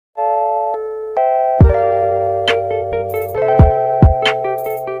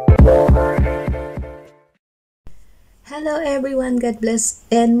Hello everyone, God bless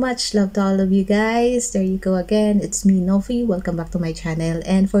and much love to all of you guys. There you go again, it's me Nofie. Welcome back to my channel,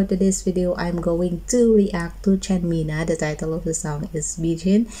 and for today's video I'm going to react to Chanmina. The title of the song is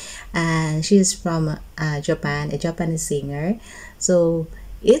Bijin, and she is from Japan, a Japanese singer. So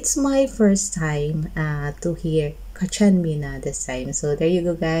it's my first time to hear Chanmina this time. So there you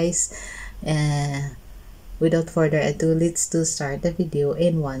go guys. Without further ado, let's start the video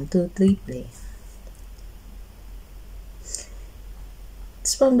in 1, 2, 3, play.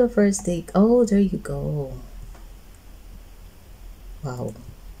 It's from the first take. Oh, there you go. Wow.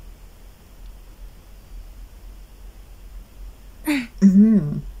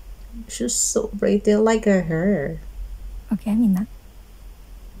 She's so pretty, like her hair. Okay, Mina.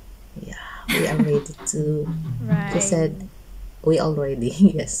 Yeah, we are ready to. Right. She said, we already,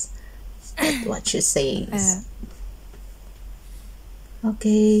 yes. That's what she says.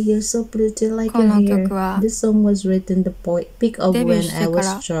 Okay, you're so pretty like your hair. This song was written the peak of when I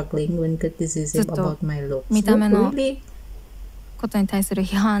was struggling when criticism about my looks. Really? ことに対する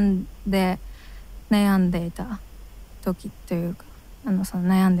批判で悩んでいた時というか、その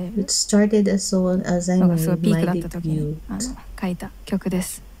悩んでいる It started as soon as I made my debut. 書いた曲で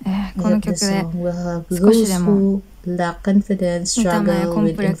す。この曲で少しでも lack confidence, struggle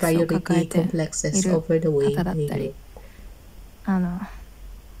with inferiority complexes over the way they look.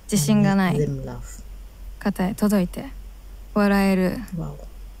 自信がない方へ届いて笑える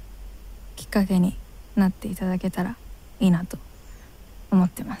きっかけになっていただけたらいいなと思っ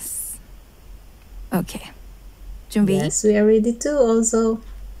てます。OK。準備 Yes, we are ready too also.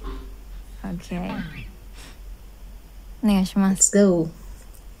 OK。お願いします。Let's go.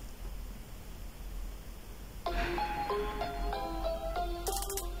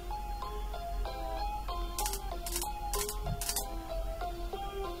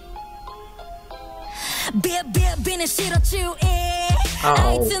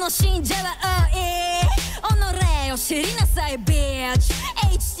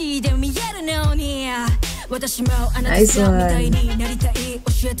 Nice one.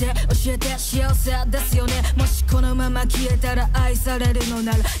 教えて幸せですよね。もしこのまま消えたら愛されるの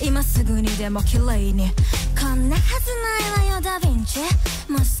なら今すぐにでも綺麗に。こんなはずないわよダヴィンチ。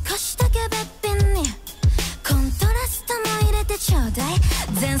もう少しだけべっぴんにコントラストも入れてちょうだい。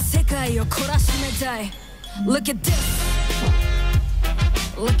全世界を懲らしめたい。Look at this.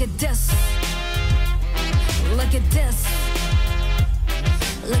 Look at this. Look at this.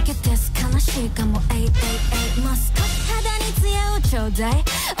 Look at this. 悲しいかも。もう少し肌に艶をちょうだい。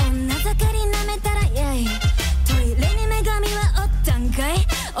女盛り舐めたらイェイ。トイレに女神はおったんかい。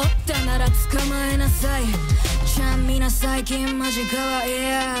おったなら捕まえなさい。ちゃんみな最近マジ可愛い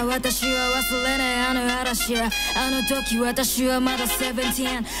や。私は忘れねえあの嵐。あの時私はまだ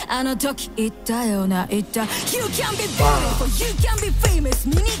17。あの時言ったよな言った。You can be beautiful, you can be famous。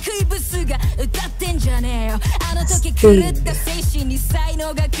醜いブスが歌ってんじゃねえよ。あの時狂った精神に才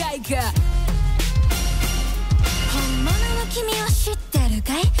能が開花。本物の君は知ってる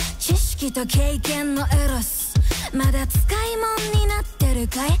かい。知識と経験のエロス。まだ使い物になってる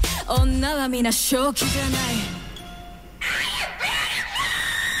かい。女は皆正気じゃない。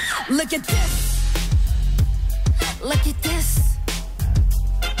Look at this. Look at this.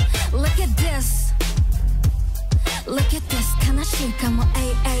 Look at this. Look at this. 悲しいかも。も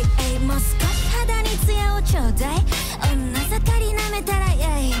う少し肌に艶をちょうだい。女盛り舐めたらイ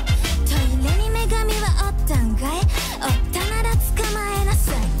ェイ。トイレに女神はおったんかい。おったなら捕まえな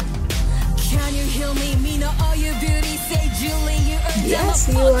さい。Can you heal me? Me know all your beauty. Say Julie, you are Yes,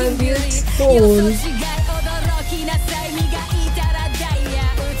 you are beautiful. 驚きなさい。磨いたらダイヤ。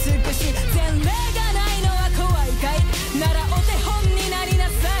美しい前例がないのは怖いかい。ならお手本になりな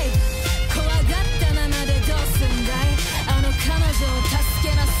さい。怖がったままでどうすんだい。あの彼女を助け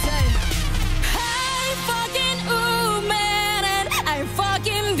なさい。I fucking woman and I'm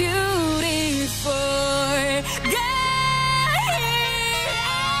fucking beautiful.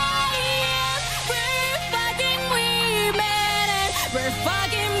 We're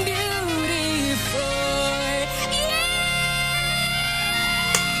fucking beautiful.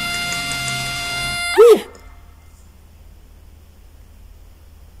 Yeah. Woo.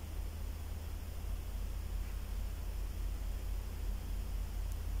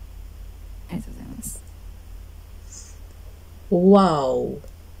 Wow.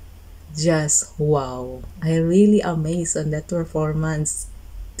 Just wow. I really amazed on that performance.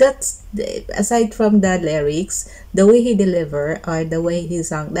 That's aside from the lyrics, the way he delivered or the way he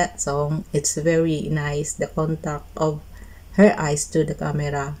sang that song, it's very nice. The contact of her eyes to the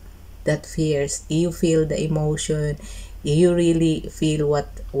camera, that fierce. You feel the emotion. You really feel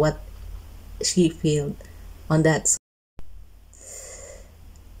what she felt on that song.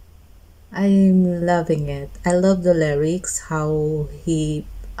 I'm loving it. I love the lyrics, how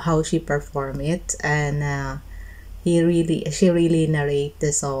she perform it, and she really narrate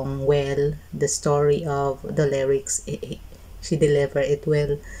the song well. The story of the lyrics, she deliver it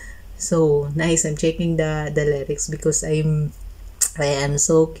well. So nice. I'm checking the lyrics because I am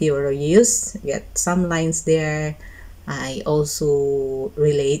so curious. Get some lines there. I also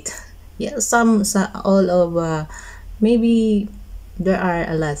relate. Yeah, all of maybe there are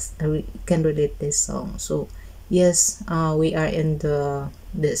a lot can relate this song. So yes, we are in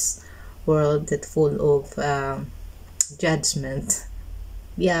this world that full of judgment.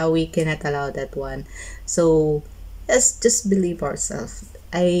 Yeah, we cannot allow that one. So let's just believe ourselves.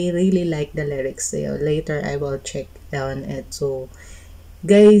 I really like the lyrics. So later I will check on it. So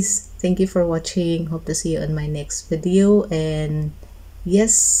guys, thank you for watching. Hope to see you on my next video. And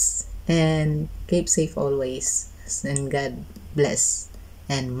yes, and keep safe always. And God bless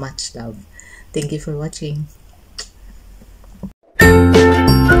and much love. Thank you for watching.